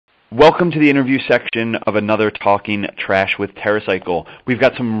Welcome to the interview section of another Talking Trash with TerraCycle. We've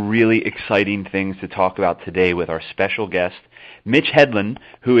got some really exciting things to talk about today with our special guest, Mitch Hedlund,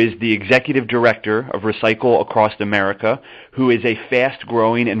 who is the Executive Director of Recycle Across America, who is a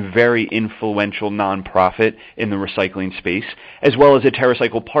fast-growing and very influential nonprofit in the recycling space, as well as a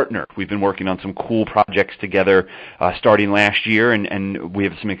TerraCycle partner. We've been working on some cool projects together starting last year, and we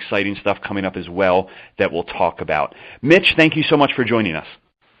have some exciting stuff coming up as well that we'll talk about. Mitch, thank you so much for joining us.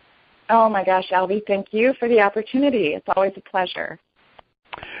 Oh my gosh, Albie, thank you for the opportunity. It's always a pleasure.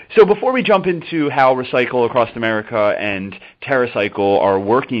 So before we jump into how Recycle Across America and TerraCycle are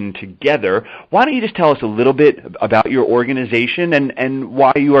working together, why don't you just tell us a little bit about your organization and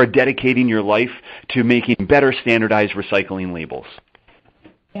why you are dedicating your life to making better standardized recycling labels?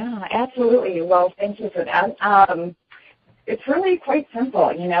 Yeah, absolutely. Well, thank you for that. It's really quite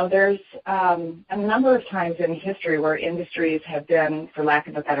simple. You know, there's a number of times in history where industries have been, for lack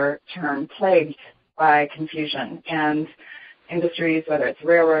of a better term, plagued by confusion. And industries, whether it's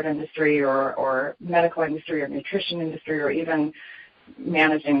railroad industry or medical industry or nutrition industry or even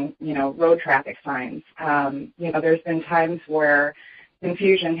managing, road traffic signs, there's been times where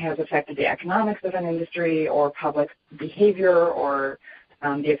confusion has affected the economics of an industry or public behavior or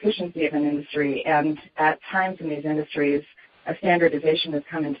the efficiency of an industry, and at times in these industries, a standardization has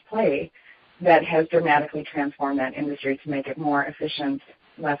come into play that has dramatically transformed that industry to make it more efficient,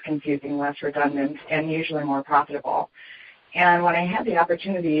 less confusing, less redundant, and usually more profitable. And when I had the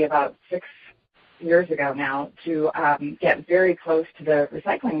opportunity about 6 years ago now to get very close to the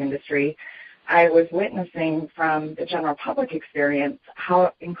recycling industry, I was witnessing from the general public experience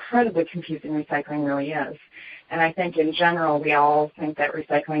how incredibly confusing recycling really is. And I think in general, we all think that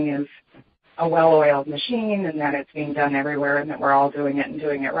recycling is a well-oiled machine and that it's being done everywhere and that we're all doing it and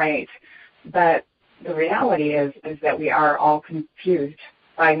doing it right. But the reality is that we are all confused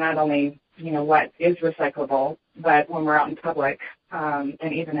by not only, what is recyclable, but when we're out in public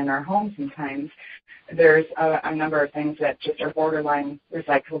and even in our homes sometimes, there's a number of things that just are borderline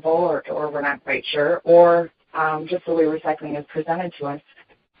recyclable or we're not quite sure, or just the way recycling is presented to us.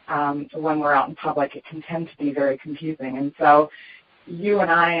 When we're out in public, it can tend to be very confusing. And so you and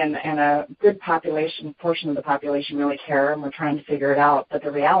I and a good portion of the population really care, and we're trying to figure it out. But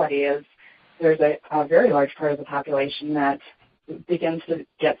the reality is there's a very large part of the population that begins to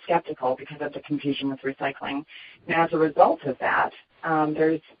get skeptical because of the confusion with recycling. And as a result of that,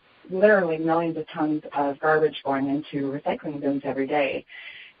 there's literally millions of tons of garbage going into recycling bins every day.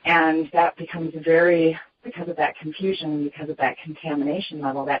 And that becomes because of that confusion, because of that contamination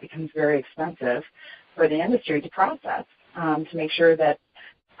level, that becomes very expensive for the industry to process, to make sure that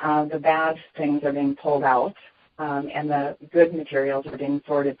the bad things are being pulled out and the good materials are being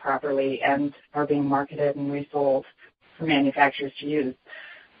sorted properly and are being marketed and resold for manufacturers to use.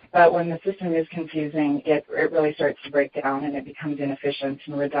 But when the system is confusing, it really starts to break down and it becomes inefficient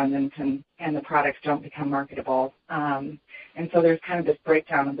and redundant and the products don't become marketable. And so there's kind of this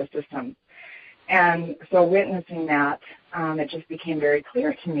breakdown of the system. And so witnessing that, it just became very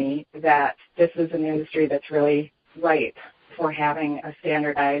clear to me that this is an industry that's really ripe for having a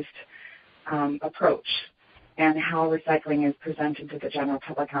standardized approach and how recycling is presented to the general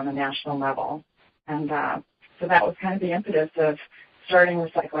public on a national level. And so that was kind of the impetus of starting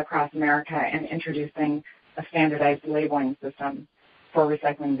Recycle Across America and introducing a standardized labeling system for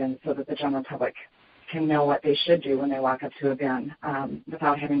recycling bins so that the general public can know what they should do when they walk up to a bin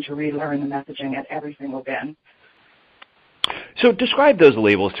without having to relearn the messaging at every single bin. So describe those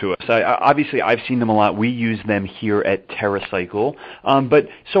labels to us. Obviously, I've seen them a lot. We use them here at TerraCycle. But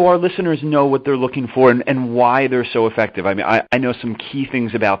so our listeners know what they're looking for and why they're so effective. I mean, I know some key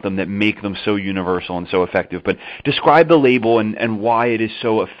things about them that make them so universal and so effective. But describe the label and why it is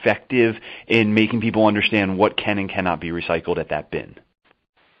so effective in making people understand what can and cannot be recycled at that bin.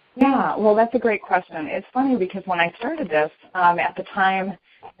 Yeah, well, that's a great question. It's funny because when I started this, at the time,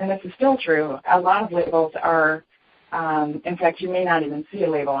 and this is still true, a lot of labels are, in fact, you may not even see a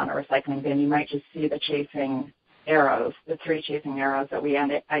label on a recycling bin. You might just see the chasing arrows, the 3 chasing arrows that we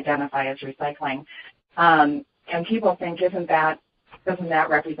identify as recycling. And people think, doesn't that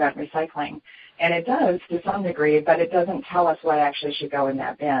represent recycling? And it does to some degree, but it doesn't tell us what actually should go in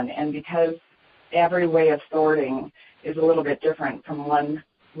that bin. And because every way of sorting is a little bit different from one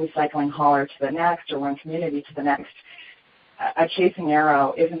recycling hauler to the next or one community to the next, a chasing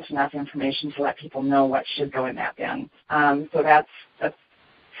arrow isn't enough information to let people know what should go in that bin. So that's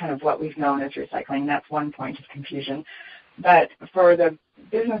kind of what we've known as recycling. That's one point of confusion. But for the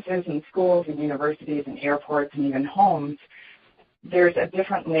businesses and schools and universities and airports and even homes, there's a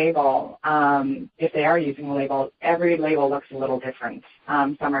different label. If they are using a label, every label looks a little different.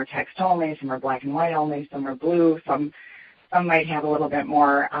 Some are text only, some are black and white only, some are blue, some might have a little bit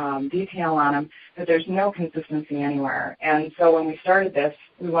more detail on them, but there's no consistency anywhere. And so when we started this,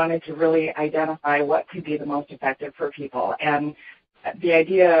 we wanted to really identify what could be the most effective for people. And the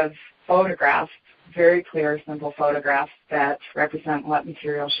idea of photographs, very clear, simple photographs that represent what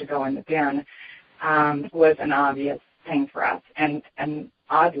material should go in the bin, was an obvious thing for us. And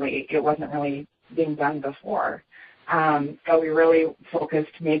oddly, it wasn't really being done before. So we really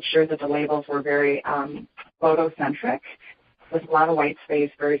focused, made sure that the labels were very photocentric, with a lot of white space,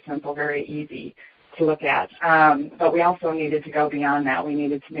 very simple, very easy to look at. But we also needed to go beyond that. We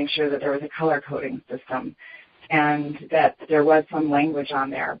needed to make sure that there was a color coding system and that there was some language on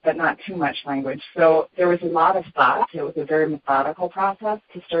there, but not too much language. So there was a lot of thought. It was a very methodical process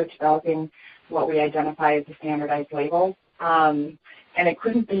to start developing what we identify as the standardized labels. And it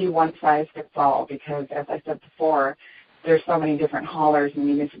couldn't be one size fits all because, as I said before, there's so many different haulers and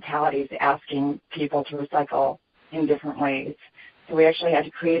municipalities asking people to recycle in different ways. So we actually had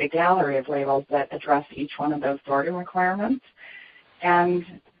to create a gallery of labels that address each one of those sorting requirements. And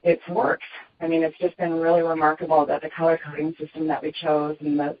it's worked. I mean, it's just been really remarkable that the color coding system that we chose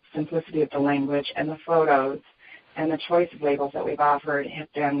and the simplicity of the language and the photos and the choice of labels that we've offered have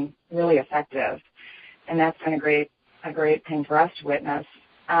been really effective. And that's been a great thing for us to witness.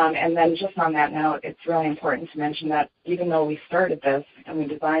 And then just on that note, it's really important to mention that even though we started this and we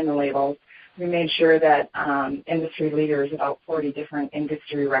designed the labels, we made sure that industry leaders, about 40 different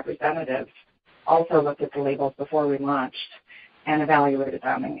industry representatives, also looked at the labels before we launched and evaluated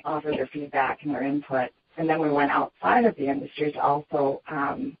them and offered their feedback and their input. And then we went outside of the industry to also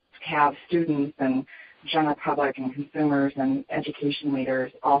have students and general public and consumers and education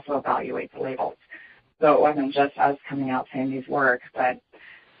leaders also evaluate the labels. So it wasn't just us coming out saying these work, but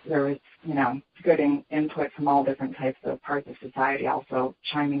there was, good input from all different types of parts of society also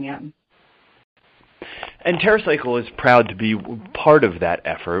chiming in. And TerraCycle is proud to be part of that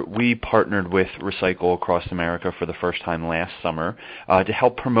effort. We partnered with Recycle Across America for the first time last summer to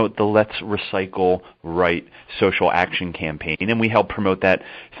help promote the Let's Recycle Right social action campaign. And we help promote that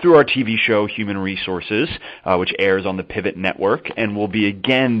through our TV show, Human Resources, which airs on the Pivot Network, and will be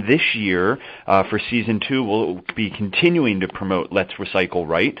again this year for Season 2. We'll be continuing to promote Let's Recycle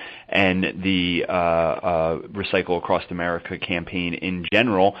Right and the Recycle Across America campaign in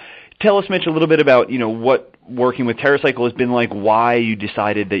general. Tell us, Mitch, a little bit about, what working with TerraCycle has been like, why you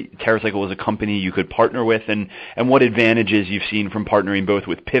decided that TerraCycle was a company you could partner with, and what advantages you've seen from partnering both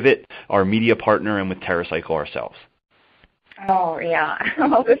with Pivot, our media partner, and with TerraCycle ourselves. Oh, yeah.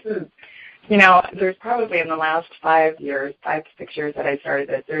 Well, this is, there's probably in the last 5 to 6 years that I started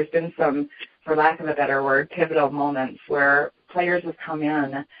this, there's been some, for lack of a better word, pivotal moments where players have come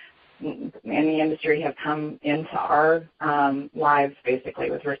in the industry have come into our lives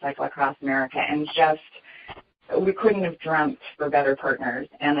basically with Recycle Across America, and we couldn't have dreamt for better partners.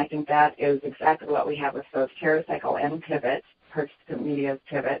 And I think that is exactly what we have with both TerraCycle and Pivot, Participant Media's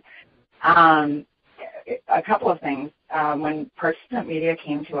Pivot. A couple of things. When Participant Media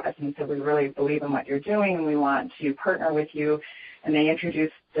came to us and said, we really believe in what you're doing and we want to partner with you, and they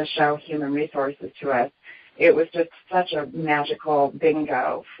introduced the show Human Resources to us, it was just such a magical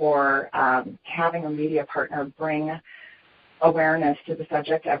bingo for having a media partner bring awareness to the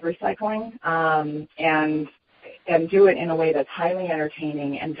subject of recycling and do it in a way that's highly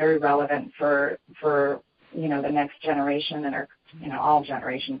entertaining and very relevant for the next generation and all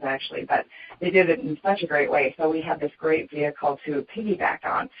generations actually. But they did it in such a great way. So we have this great vehicle to piggyback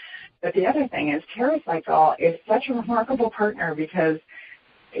on. But the other thing is TerraCycle is such a remarkable partner because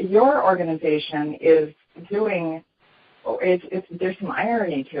your organization is doing, there's some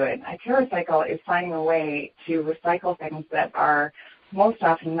irony to it. TerraCycle is finding a way to recycle things that are most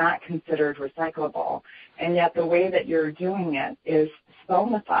often not considered recyclable, and yet the way that you're doing it is so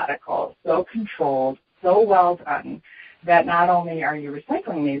methodical, so controlled, so well done, that not only are you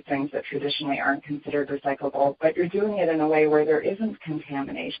recycling these things that traditionally aren't considered recyclable, but you're doing it in a way where there isn't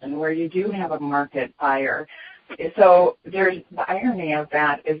contamination, where you do have a market buyer. So the irony of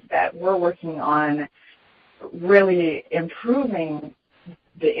that is that we're working on really improving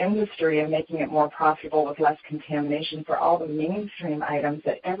the industry and making it more profitable with less contamination for all the mainstream items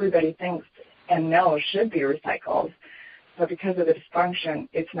that everybody thinks and knows should be recycled. So because of the dysfunction,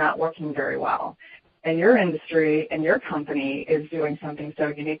 it's not working very well. And your industry and your company is doing something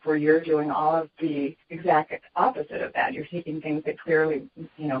so unique where you're doing all of the exact opposite of that. You're taking things that clearly,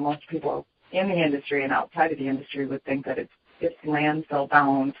 most people in the industry and outside of the industry would think that it's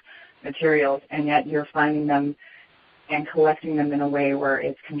landfill-bound materials, and yet you're finding them and collecting them in a way where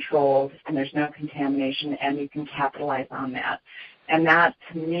it's controlled and there's no contamination and you can capitalize on that. And that,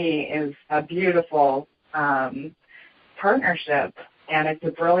 to me, is a beautiful partnership, and it's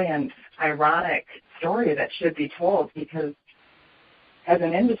a brilliant, ironic story that should be told, because as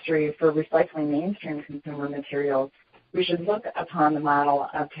an industry for recycling mainstream consumer materials, we should look upon the model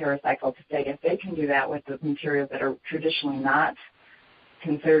of TerraCycle to say, if they can do that with the materials that are traditionally not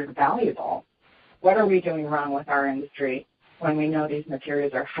considered valuable, what are we doing wrong with our industry when we know these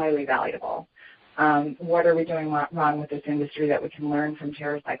materials are highly valuable? What are we doing wrong with this industry that we can learn from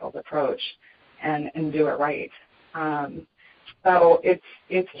TerraCycle's approach and do it right? So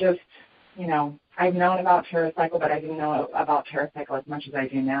it's just, I've known about TerraCycle, but I didn't know about TerraCycle as much as I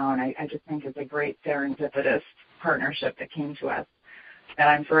do now, and I just think it's a great serendipitous partnership that came to us that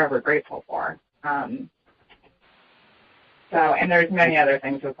I'm forever grateful for. And there's many other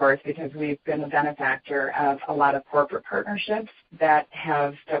things, of course, because we've been a benefactor of a lot of corporate partnerships that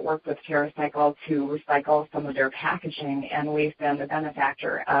work with TerraCycle to recycle some of their packaging, and we've been the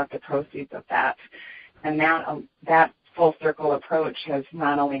benefactor of the proceeds of that. And that full circle approach has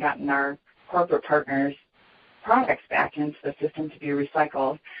not only gotten our corporate partners' products back into the system to be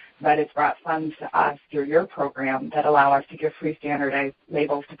recycled, but it's brought funds to us through your program that allow us to give free standardized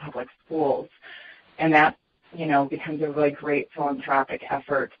labels to public schools. And that becomes a really great philanthropic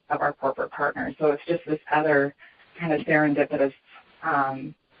effort of our corporate partners. So it's just this other kind of serendipitous,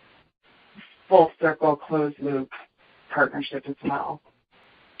 full circle, closed loop partnership as well.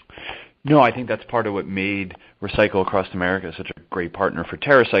 No, I think that's part of what made Recycle Across America such a great partner for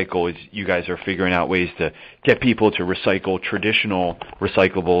TerraCycle, is you guys are figuring out ways to get people to recycle traditional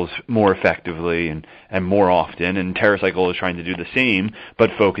recyclables more effectively and more often, and TerraCycle is trying to do the same, but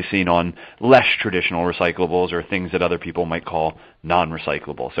focusing on less traditional recyclables or things that other people might call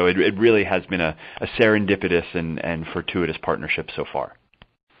non-recyclable. So it really has been a serendipitous and fortuitous partnership so far.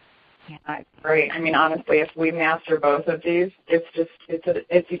 Yeah, it's great. I mean, honestly, if we master both of these,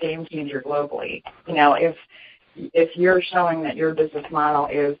 it's a game changer globally. If you're showing that your business model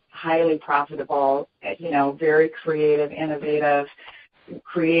is highly profitable, very creative, innovative,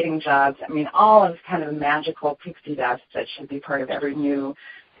 creating jobs, I mean, all of kind of magical pixie dust that should be part of every new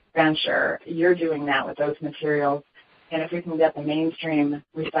venture, you're doing that with those materials. And if we can get the mainstream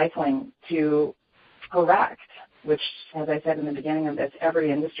recycling to correct, which, as I said in the beginning of this,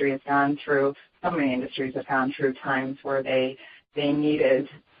 every industry has gone through, so many industries have gone through times where they needed,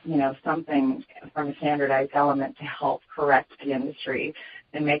 something from a standardized element to help correct the industry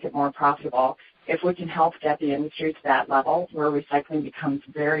and make it more profitable. If we can help get the industry to that level where recycling becomes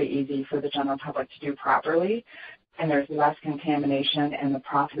very easy for the general public to do properly, and there's less contamination and the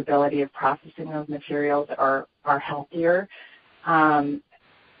profitability of processing those materials are healthier, then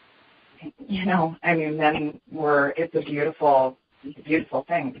it's a beautiful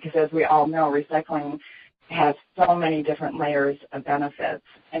thing, because as we all know, recycling has so many different layers of benefits,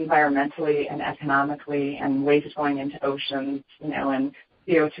 environmentally and economically, and waste going into oceans, and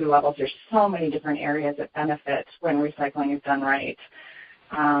CO2 levels. There's so many different areas that benefit when recycling is done right.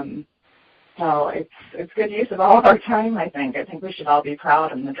 So it's good use of all of our time, I think. I think we should all be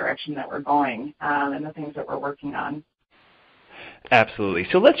proud in the direction that we're going and the things that we're working on. Absolutely.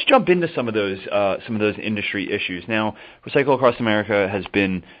 So let's jump into some of those industry issues. Now, Recycle Across America has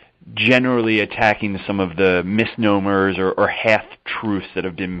been generally attacking some of the misnomers or half-truths that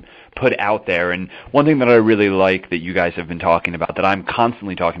have been put out there. And one thing that I really like that you guys have been talking about, that I'm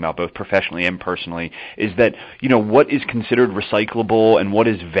constantly talking about both professionally and personally, is that, what is considered recyclable and what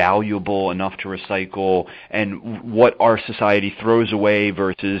is valuable enough to recycle, and what our society throws away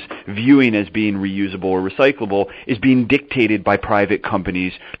versus viewing as being reusable or recyclable is being dictated by private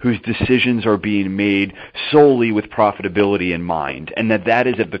companies whose decisions are being made solely with profitability in mind. And that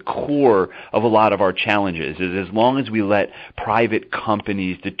is at the core of a lot of our challenges, is as long as we let private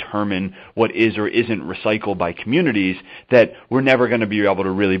companies determine what is or isn't recycled by communities, that we're never going to be able to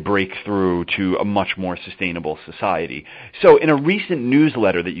really break through to a much more sustainable society. So in a recent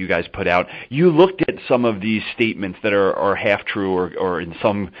newsletter that you guys put out, you looked at some of these statements that are half true or in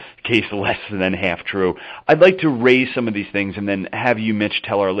some case less than half true. I'd like to raise some of these things and then have you, Mitch,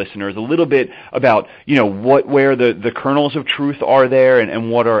 tell our listeners a little bit about where the kernels of truth are there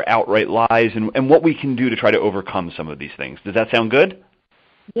and what are outright lies, and what we can do to try to overcome some of these things. Does that sound good?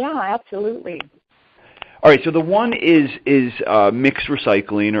 Yeah, absolutely. All right, so the one is mixed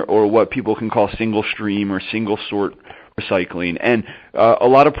recycling, or what people can call single stream or single sort recycling. And a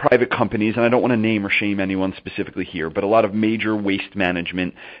lot of private companies, and I don't want to name or shame anyone specifically here, but a lot of major waste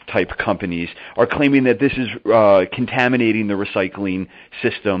management type companies are claiming that this is contaminating the recycling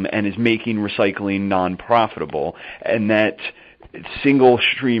system and is making recycling non-profitable, and that single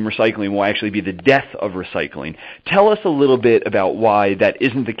stream recycling will actually be the death of recycling. Tell us a little bit about why that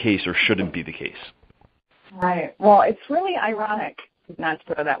isn't the case or shouldn't be the case. Right. Well, it's really ironic, not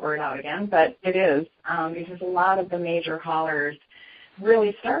to throw that word out again, but it is, because a lot of the major haulers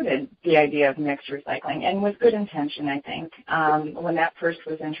really started the idea of mixed recycling, and with good intention, I think. When that first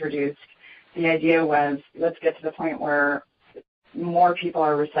was introduced, the idea was, let's get to the point where more people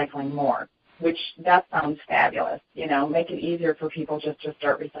are recycling more, which that sounds fabulous, you know, make it easier for people just to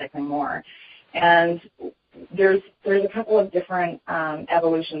start recycling more. And there's a couple of different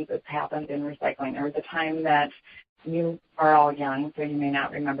evolutions that's happened in recycling. There was a time that you are all young, so you may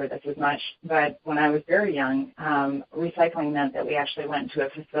not remember this as much, but when I was very young, recycling meant that we actually went to a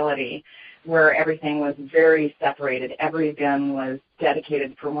facility where everything was very separated. Every bin was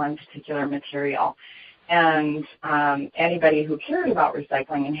dedicated for one particular material. And anybody who cared about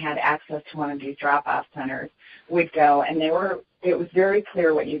recycling and had access to one of these drop-off centers would go, and it was very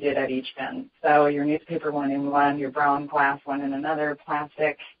clear what you did at each bin. So your newspaper went in one, your brown glass went in another,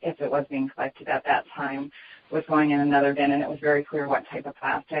 plastic, if it was being collected at that time, was going in another bin, and it was very clear what type of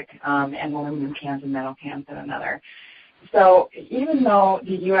plastic, and aluminum cans and metal cans in another. So even though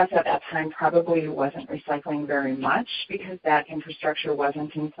the U.S. at that time probably wasn't recycling very much because that infrastructure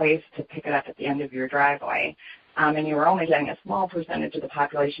wasn't in place to pick it up at the end of your driveway, and you were only getting a small percentage of the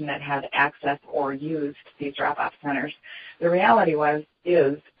population that had access or used these drop-off centers, the reality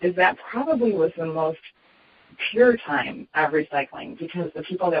is that probably was the most pure time of recycling, because the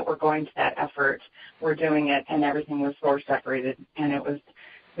people that were going to that effort were doing it and everything was source separated, and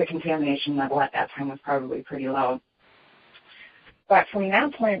the contamination level at that time was probably pretty low. But from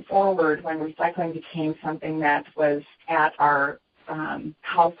that point forward, when recycling became something that was at our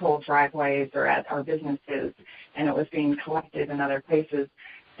household driveways or at our businesses, and it was being collected in other places,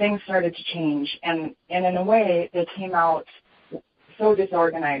 things started to change. And in a way, they came out so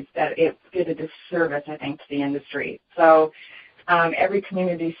disorganized that it did a disservice, I think, to the industry. So every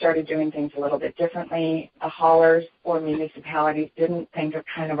community started doing things a little bit differently. The haulers or municipalities didn't think of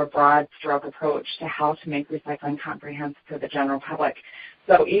kind of a broad stroke approach to how to make recycling comprehensive for the general public.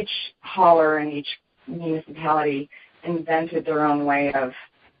 So each hauler and each municipality invented their own way of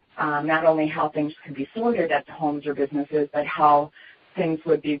not only how things could be sorted at the homes or businesses, but how things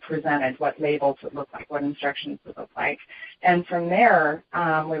would be presented, what labels would look like, what instructions would look like. And from there,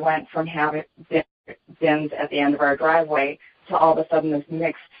 we went from having bins at the end of our driveway to all of a sudden this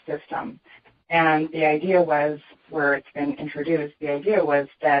mixed system. And the idea was, where it's been introduced, the idea was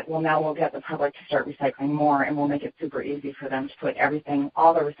that, well, now we'll get the public to start recycling more, and we'll make it super easy for them to put everything,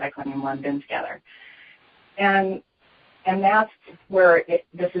 all the recycling in one bin together. And that's where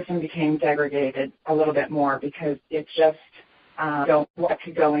the system became degraded a little bit more, because it's just what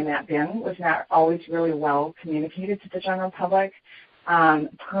could go in that bin was not always really well communicated to the general public.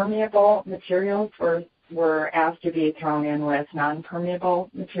 Permeable materials were asked to be thrown in with non-permeable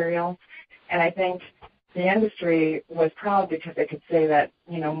materials. And I think the industry was proud because they could say that,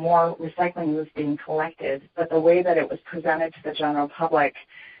 you know, more recycling was being collected, but the way that it was presented to the general public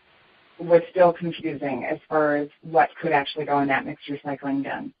was still confusing as far as what could actually go in that mixed recycling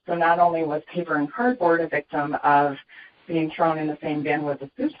bin. So not only was paper and cardboard a victim of being thrown in the same bin with a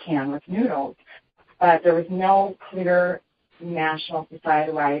soup can with noodles, but there was no clear national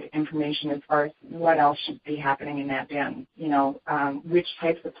society-wide information as far as what else should be happening in that bin, you know, which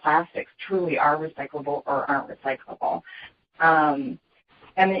types of plastics truly are recyclable or aren't recyclable.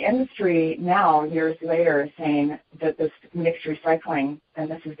 And the industry now, years later, is saying that this mixed recycling, and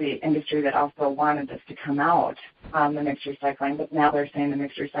this is the industry that also wanted this to come out, the mixed recycling, but now they're saying the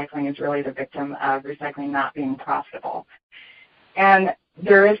mixed recycling is really the victim of recycling not being profitable. And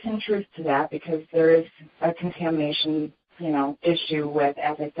there is some truth to that, because there is a contamination, you know, issue with,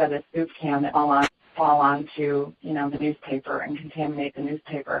 as I said, a soup can that fall onto, you know, the newspaper and contaminate the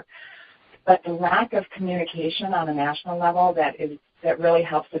newspaper. But the lack of communication on a national level that really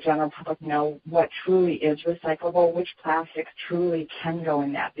helps the general public know what truly is recyclable, which plastics truly can go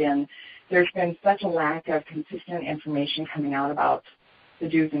in that bin. There's been such a lack of consistent information coming out about the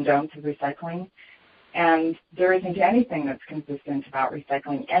do's and don'ts of recycling. And there isn't anything that's consistent about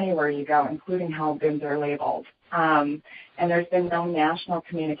recycling anywhere you go, including how bins are labeled. And there's been no national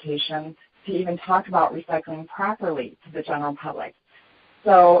communication to even talk about recycling properly to the general public.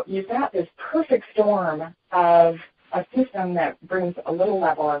 So you've got this perfect storm of a system that brings a little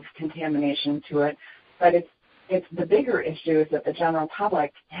level of contamination to it, but it's It's the bigger issue is that the general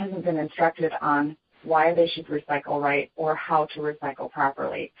public hasn't been instructed on why they should recycle right or how to recycle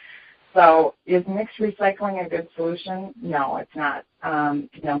properly. So is mixed recycling a good solution? No, it's not.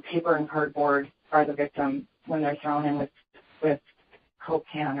 Paper and cardboard are the victim when they're thrown in with Coke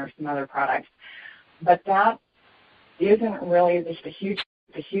can or some other products. But that isn't really the huge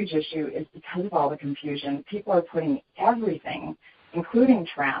issue is because of all the confusion. People are putting everything, including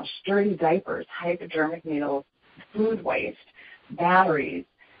trash, dirty diapers, hypodermic needles, food waste, batteries,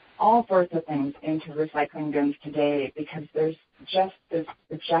 all sorts of things into recycling bins today because there's just this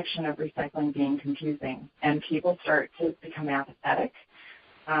objection of recycling being confusing. And people start to become apathetic.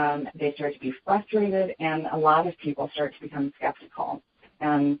 They start to be frustrated, and a lot of people start to become skeptical.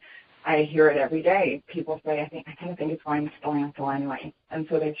 And I hear it every day. People say, I kind of think it's going to the landfill anyway. And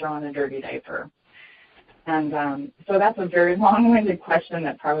so they throw in a dirty diaper. And so that's a very long-winded question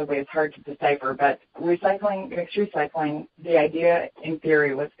that probably is hard to decipher. But recycling, mixed recycling, the idea in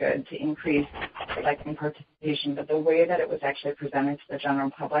theory was good to increase recycling participation. But the way that it was actually presented to the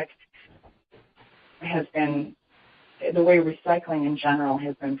general public has been, the way recycling in general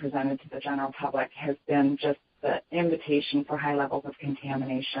has been presented to the general public has been just the invitation for high levels of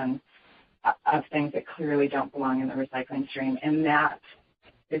contamination of things that clearly don't belong in the recycling stream. And that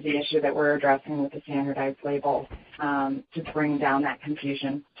is the issue that we're addressing with the standardized labels to bring down that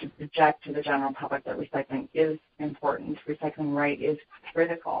confusion, to project to the general public that recycling is important. Recycling right is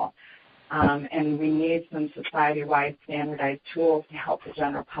critical. And we need some society-wide standardized tools to help the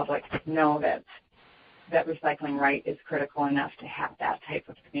general public know that recycling right is critical enough to have that type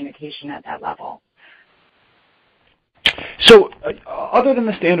of communication at that level. So, other than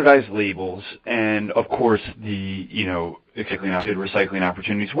the standardized labels and, of course, the, recycling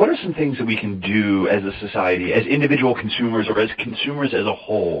opportunities, what are some things that we can do as a society, as individual consumers or as consumers as a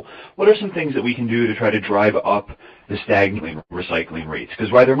whole? What are some things that we can do to try to drive up the stagnant recycling rates?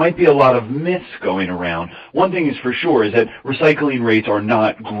 Because while there might be a lot of myths going around, one thing is for sure is that recycling rates are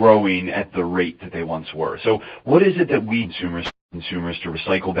not growing at the rate that they once were. So what is it that we consumers to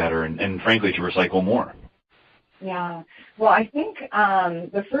recycle better and frankly, to recycle more? Yeah. Well, I think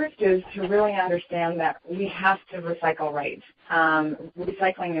the first is to really understand that we have to recycle right.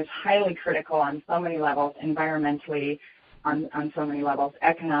 Recycling is highly critical on so many levels, environmentally, on so many levels,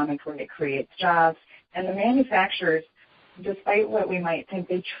 economically, it creates jobs. And the manufacturers, despite what we might think,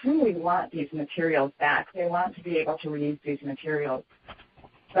 they truly want these materials back. They want to be able to reuse these materials.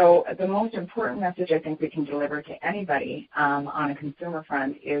 So the most important message I think we can deliver to anybody on a consumer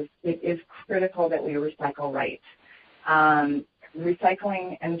front is it is critical that we recycle right.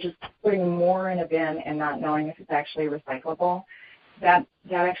 Recycling and just putting more in a bin and not knowing if it's actually recyclable, that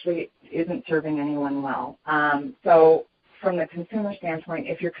actually isn't serving anyone well. So from the consumer standpoint,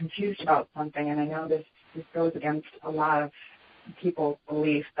 if you're confused about something, and I know this goes against a lot of people's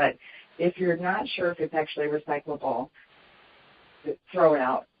belief, but if you're not sure if it's actually recyclable, throw it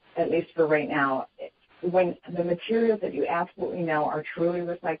out, at least for right now. When the materials that you absolutely know are truly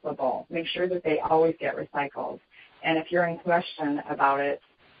recyclable, make sure that they always get recycled. And if you're in question about it,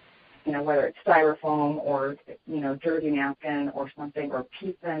 whether it's styrofoam or, dirty napkin or something, or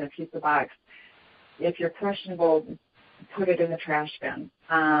pizza in a pizza box, if you're questionable, put it in the trash bin.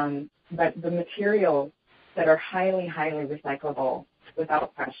 But the materials that are highly, highly recyclable,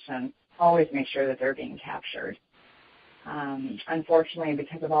 without question, always make sure that they're being captured. Unfortunately,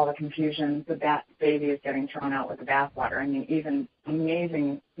 because of all the confusion, the baby is getting thrown out with the bathwater. I mean, even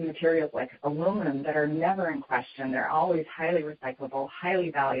amazing materials like aluminum that are never in question, they're always highly recyclable,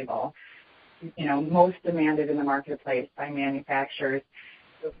 highly valuable, most demanded in the marketplace by manufacturers.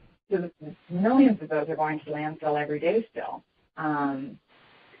 So millions of those are going to landfill every day still.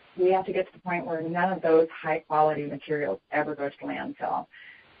 We have to get to the point where none of those high-quality materials ever go to landfill.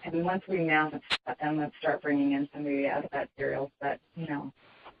 And once we mass that, then let's start bringing in some of the other materials that,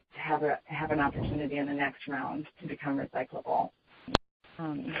 have an opportunity in the next round to become recyclable.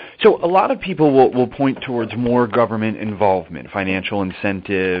 So a lot of people will point towards more government involvement, financial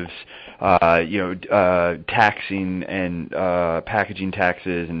incentives, taxing and packaging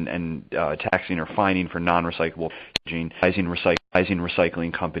taxes and taxing or fining for non-recyclable packaging.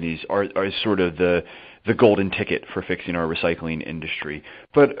 Recycling companies are sort of the golden ticket for fixing our recycling industry.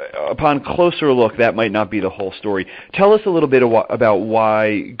 But upon closer look, that might not be the whole story. Tell us a little bit about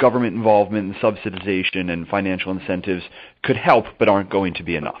why government involvement and subsidization and financial incentives could help but aren't going to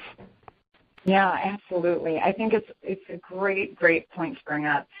be enough. Yeah, absolutely. I think it's a great point to bring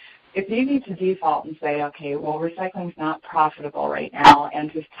up. It's easy to default and say, okay, well, recycling's not profitable right now,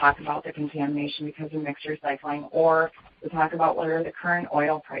 and just talk about the contamination because of mixed recycling, or to talk about what the current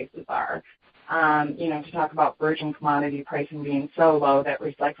oil prices are. to talk about virgin commodity pricing being so low that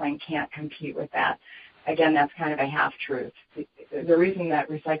recycling can't compete with that. Again, that's kind of a half-truth. The reason that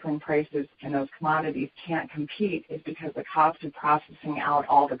recycling prices and those commodities can't compete is because the cost of processing out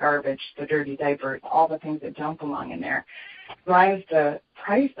all the garbage, the dirty diapers, all the things that don't belong in there, drives the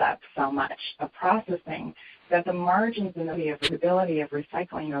price up so much of processing that the margins and the availability of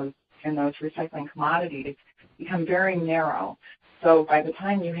recycling those recycling commodities become very narrow. So by the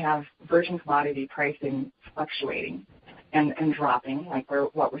time you have virgin commodity pricing fluctuating and dropping, like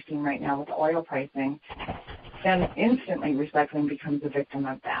what we're seeing right now with the oil pricing, then instantly recycling becomes a victim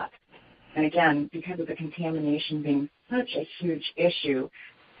of that. And again, because of the contamination being such a huge issue,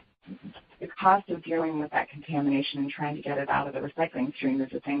 the cost of dealing with that contamination and trying to get it out of the recycling stream is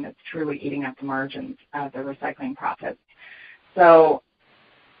the thing that's truly eating up the margins of the recycling profits. So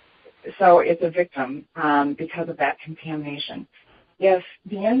it's a victim because of that contamination. If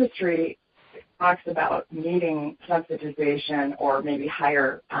the industry talks about needing subsidization or maybe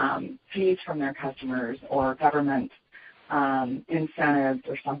higher fees from their customers or government incentives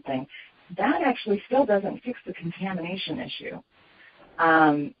or something, that actually still doesn't fix the contamination issue.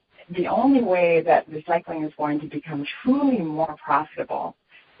 The only way that recycling is going to become truly more profitable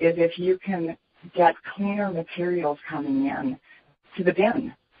is if you can get cleaner materials coming in to the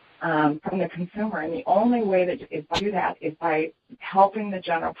bin from the consumer. And the only way that you do that is by helping the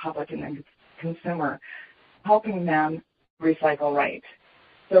general public and the consumer, helping them recycle right.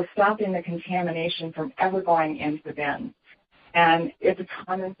 So stopping the contamination from ever going into the bin. And it's a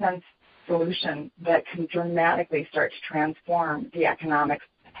common sense solution that can dramatically start to transform the economics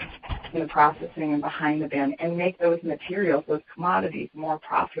in the processing and behind the bin and make those materials, those commodities, more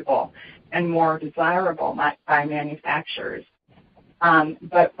profitable and more desirable by manufacturers.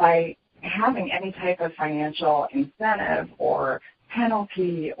 But by having any type of financial incentive or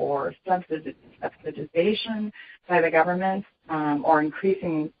penalty or subsidization by the government or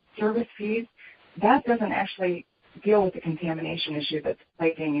increasing service fees, that doesn't actually deal with the contamination issue that's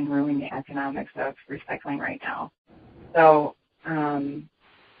plaguing and ruining the economics of recycling right now. So, I'm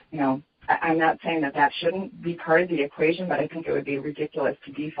not saying that shouldn't be part of the equation, but I think it would be ridiculous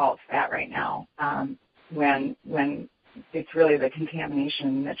to default to that right now when it's really the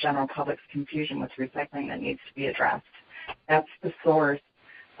contamination, the general public's confusion with recycling that needs to be addressed. That's the source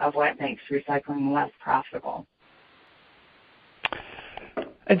of what makes recycling less profitable.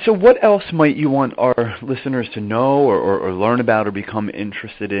 And so what else might you want our listeners to know or learn about or become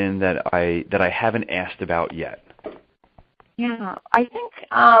interested in that I haven't asked about yet? Yeah, I think,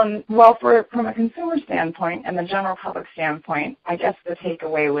 from a consumer standpoint and the general public standpoint, I guess the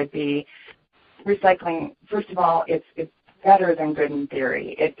takeaway would be recycling, first of all, it's better than good in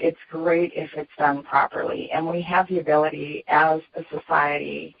theory. It's great if it's done properly. And we have the ability as a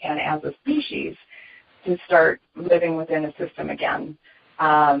society and as a species to start living within a system again.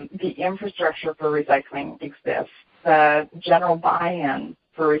 The infrastructure for recycling exists. The general buy-in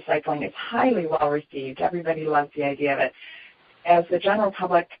for recycling is highly well received. Everybody loves the idea of it. As the general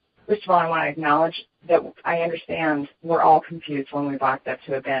public, first of all, I want to acknowledge that I understand we're all confused when we walk up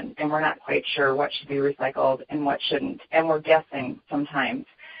to a bin, and we're not quite sure what should be recycled and what shouldn't, and we're guessing sometimes.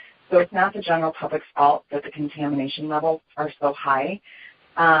 So it's not the general public's fault that the contamination levels are so high.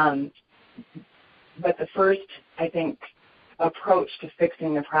 But the first, I think, approach to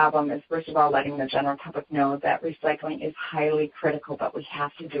fixing the problem is, first of all, letting the general public know that recycling is highly critical, but we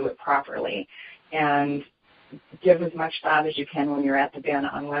have to do it properly. And give as much thought as you can when you're at the bin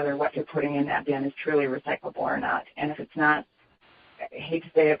on whether what you're putting in that bin is truly recyclable or not. And if it's not, I hate to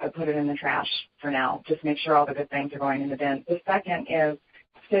say it, but put it in the trash for now. Just make sure all the good things are going in the bin. The second is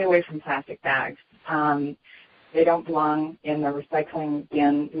stay away from plastic bags. They don't belong in the recycling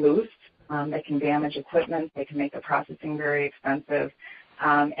bin loose. They can damage equipment. They can make the processing very expensive.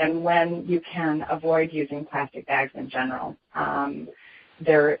 And when you can, avoid using plastic bags in general.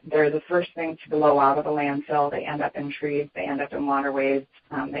 They're the first thing to blow out of a landfill. They end up in trees. They end up in waterways.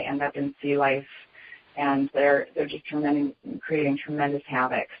 They end up in sea life. And they're just creating tremendous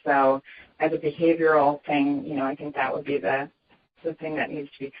havoc. So as a behavioral thing, I think that would be the thing that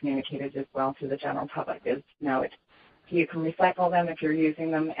needs to be communicated as well to the general public is, you can recycle them if you're using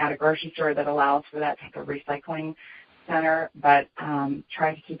them at a grocery store that allows for that type of recycling center, but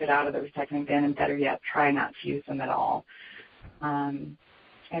try to keep it out of the recycling bin, and better yet, try not to use them at all.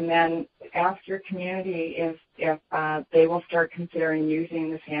 And then ask your community if they will start considering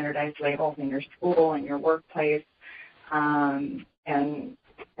using the standardized labels in your school and your workplace, and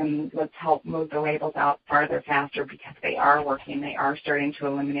let's help move the labels out farther, faster, because they are working. They are starting to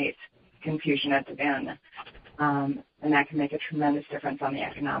eliminate confusion at the bin. and that can make a tremendous difference on the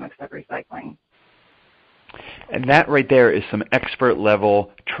economics of recycling. And that right there is some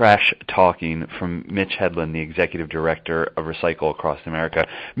expert-level trash talking from Mitch Hedlund, the Executive Director of Recycle Across America.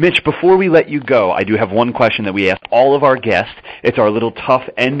 Mitch, before we let you go, I do have one question that we ask all of our guests. It's our little tough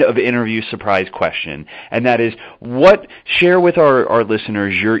end-of-interview surprise question, and that is, share with our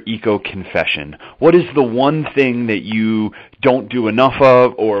listeners your eco-confession. What is the one thing that you don't do enough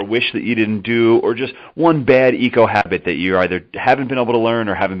of or wish that you didn't do, or just one bad eco-habit that you either haven't been able to learn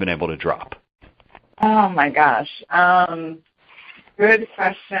or haven't been able to drop? Oh my gosh. Good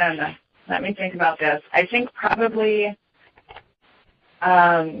question. Let me think about this. I think probably,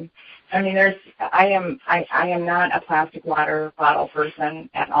 I am not a plastic water bottle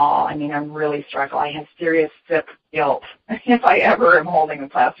person at all. I mean, I really struggle. I have serious sip guilt if I ever am holding a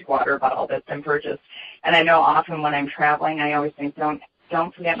plastic water bottle that's been purchased. And I know often when I'm traveling, I always think, don't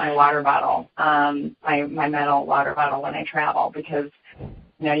forget my water bottle, my metal water bottle when I travel, because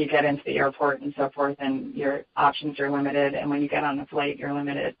you get into the airport and so forth, and your options are limited, and when you get on the flight, you're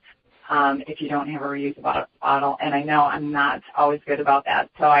limited if you don't have a reusable bottle. And I know I'm not always good about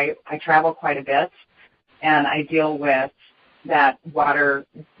that, so I travel quite a bit, and I deal with that water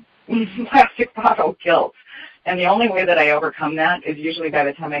plastic bottle guilt. And the only way that I overcome that is usually by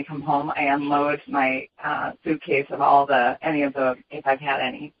the time I come home, I unload my suitcase of if I've had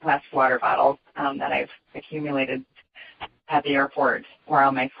any plastic water bottles that I've accumulated at the airport or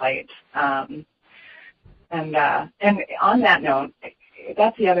on my flight. And on that note,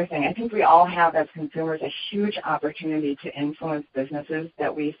 that's the other thing. I think we all have, as consumers, a huge opportunity to influence businesses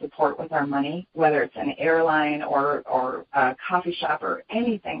that we support with our money, whether it's an airline or a coffee shop or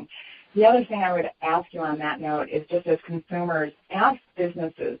anything. The other thing I would ask you on that note is, just as consumers, ask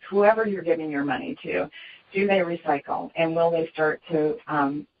businesses, whoever you're giving your money to, do they recycle, and will they start to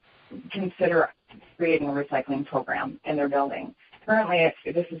consider creating a recycling program in their building? Currently,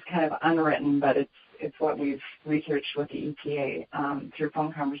 this is kind of unwritten, but it's what we've researched with the EPA through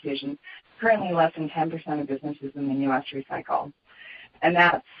phone conversations. Currently, less than 10% of businesses in the U.S. recycle. And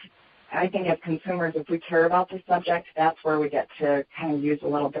that's, I think, as consumers, if we care about this subject, that's where we get to kind of use a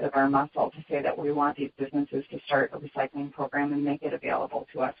little bit of our muscle to say that we want these businesses to start a recycling program and make it available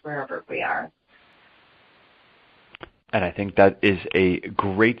to us wherever we are. And I think that is a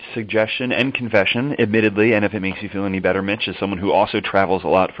great suggestion and confession, admittedly, and if it makes you feel any better, Mitch, as someone who also travels a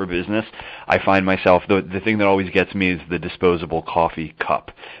lot for business, I find myself, the thing that always gets me is the disposable coffee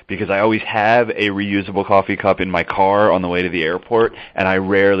cup, because I always have a reusable coffee cup in my car on the way to the airport, and I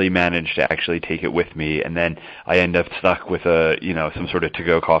rarely manage to actually take it with me, and then I end up stuck with some sort of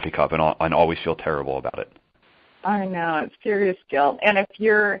to-go coffee cup, and I always feel terrible about it. I know, it's serious guilt. And I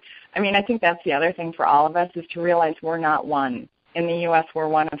think that's the other thing for all of us, is to realize we're not one. In the U.S., we're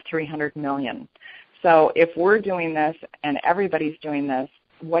one of 300 million. So if we're doing this and everybody's doing this,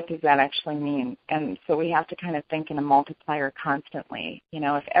 what does that actually mean? And so we have to kind of think in a multiplier constantly.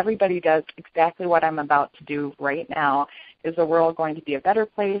 If everybody does exactly what I'm about to do right now, is the world going to be a better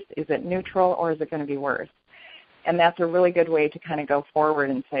place? Is it neutral, or is it going to be worse? And that's a really good way to kind of go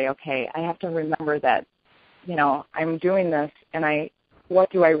forward and say, okay, I have to remember that I'm doing this, and what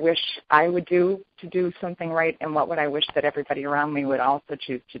do I wish I would do to do something right, and what would I wish that everybody around me would also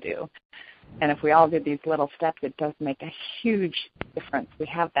choose to do? And if we all did these little steps, it does make a huge difference. We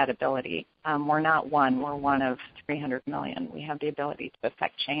have that ability. We're not one. We're one of 300 million. We have the ability to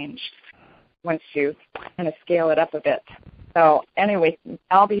affect change once you kind of scale it up a bit. So anyway,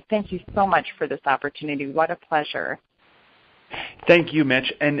 Albie, thank you so much for this opportunity. What a pleasure. Thank you,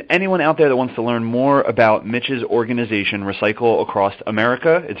 Mitch. And anyone out there that wants to learn more about Mitch's organization, Recycle Across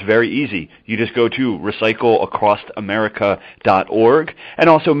America, it's very easy. You just go to recycleacrossamerica.org, and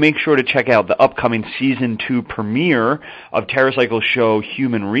also make sure to check out the upcoming Season 2 premiere of TerraCycle's show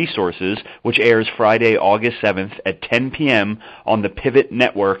Human Resources, which airs Friday, August 7th at 10 p.m. on the Pivot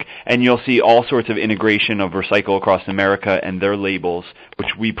Network, and you'll see all sorts of integration of Recycle Across America and their labels,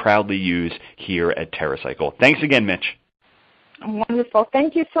 which we proudly use here at TerraCycle. Thanks again, Mitch. Wonderful.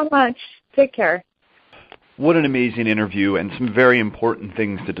 Thank you so much. Take care. What an amazing interview, and some very important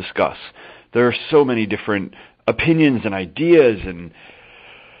things to discuss. There are so many different opinions and ideas and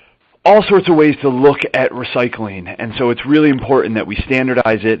all sorts of ways to look at recycling. And so it's really important that we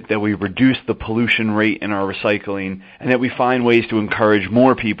standardize it, that we reduce the pollution rate in our recycling, and that we find ways to encourage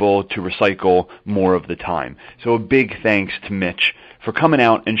more people to recycle more of the time. So a big thanks to Mitch for coming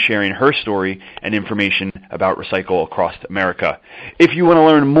out and sharing her story and information about Recycle Across America. If you want to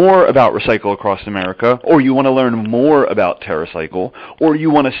learn more about Recycle Across America, or you want to learn more about TerraCycle, or you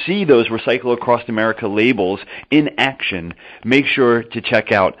want to see those Recycle Across America labels in action, make sure to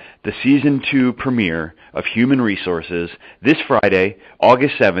check out the Season 2 premiere of Human Resources this Friday,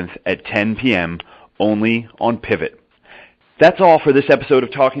 August 7th at 10 p.m., only on Pivot. That's all for this episode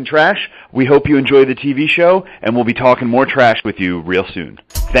of Talking Trash. We hope you enjoy the TV show, and we'll be talking more trash with you real soon.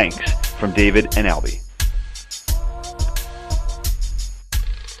 Thanks from David and Albie.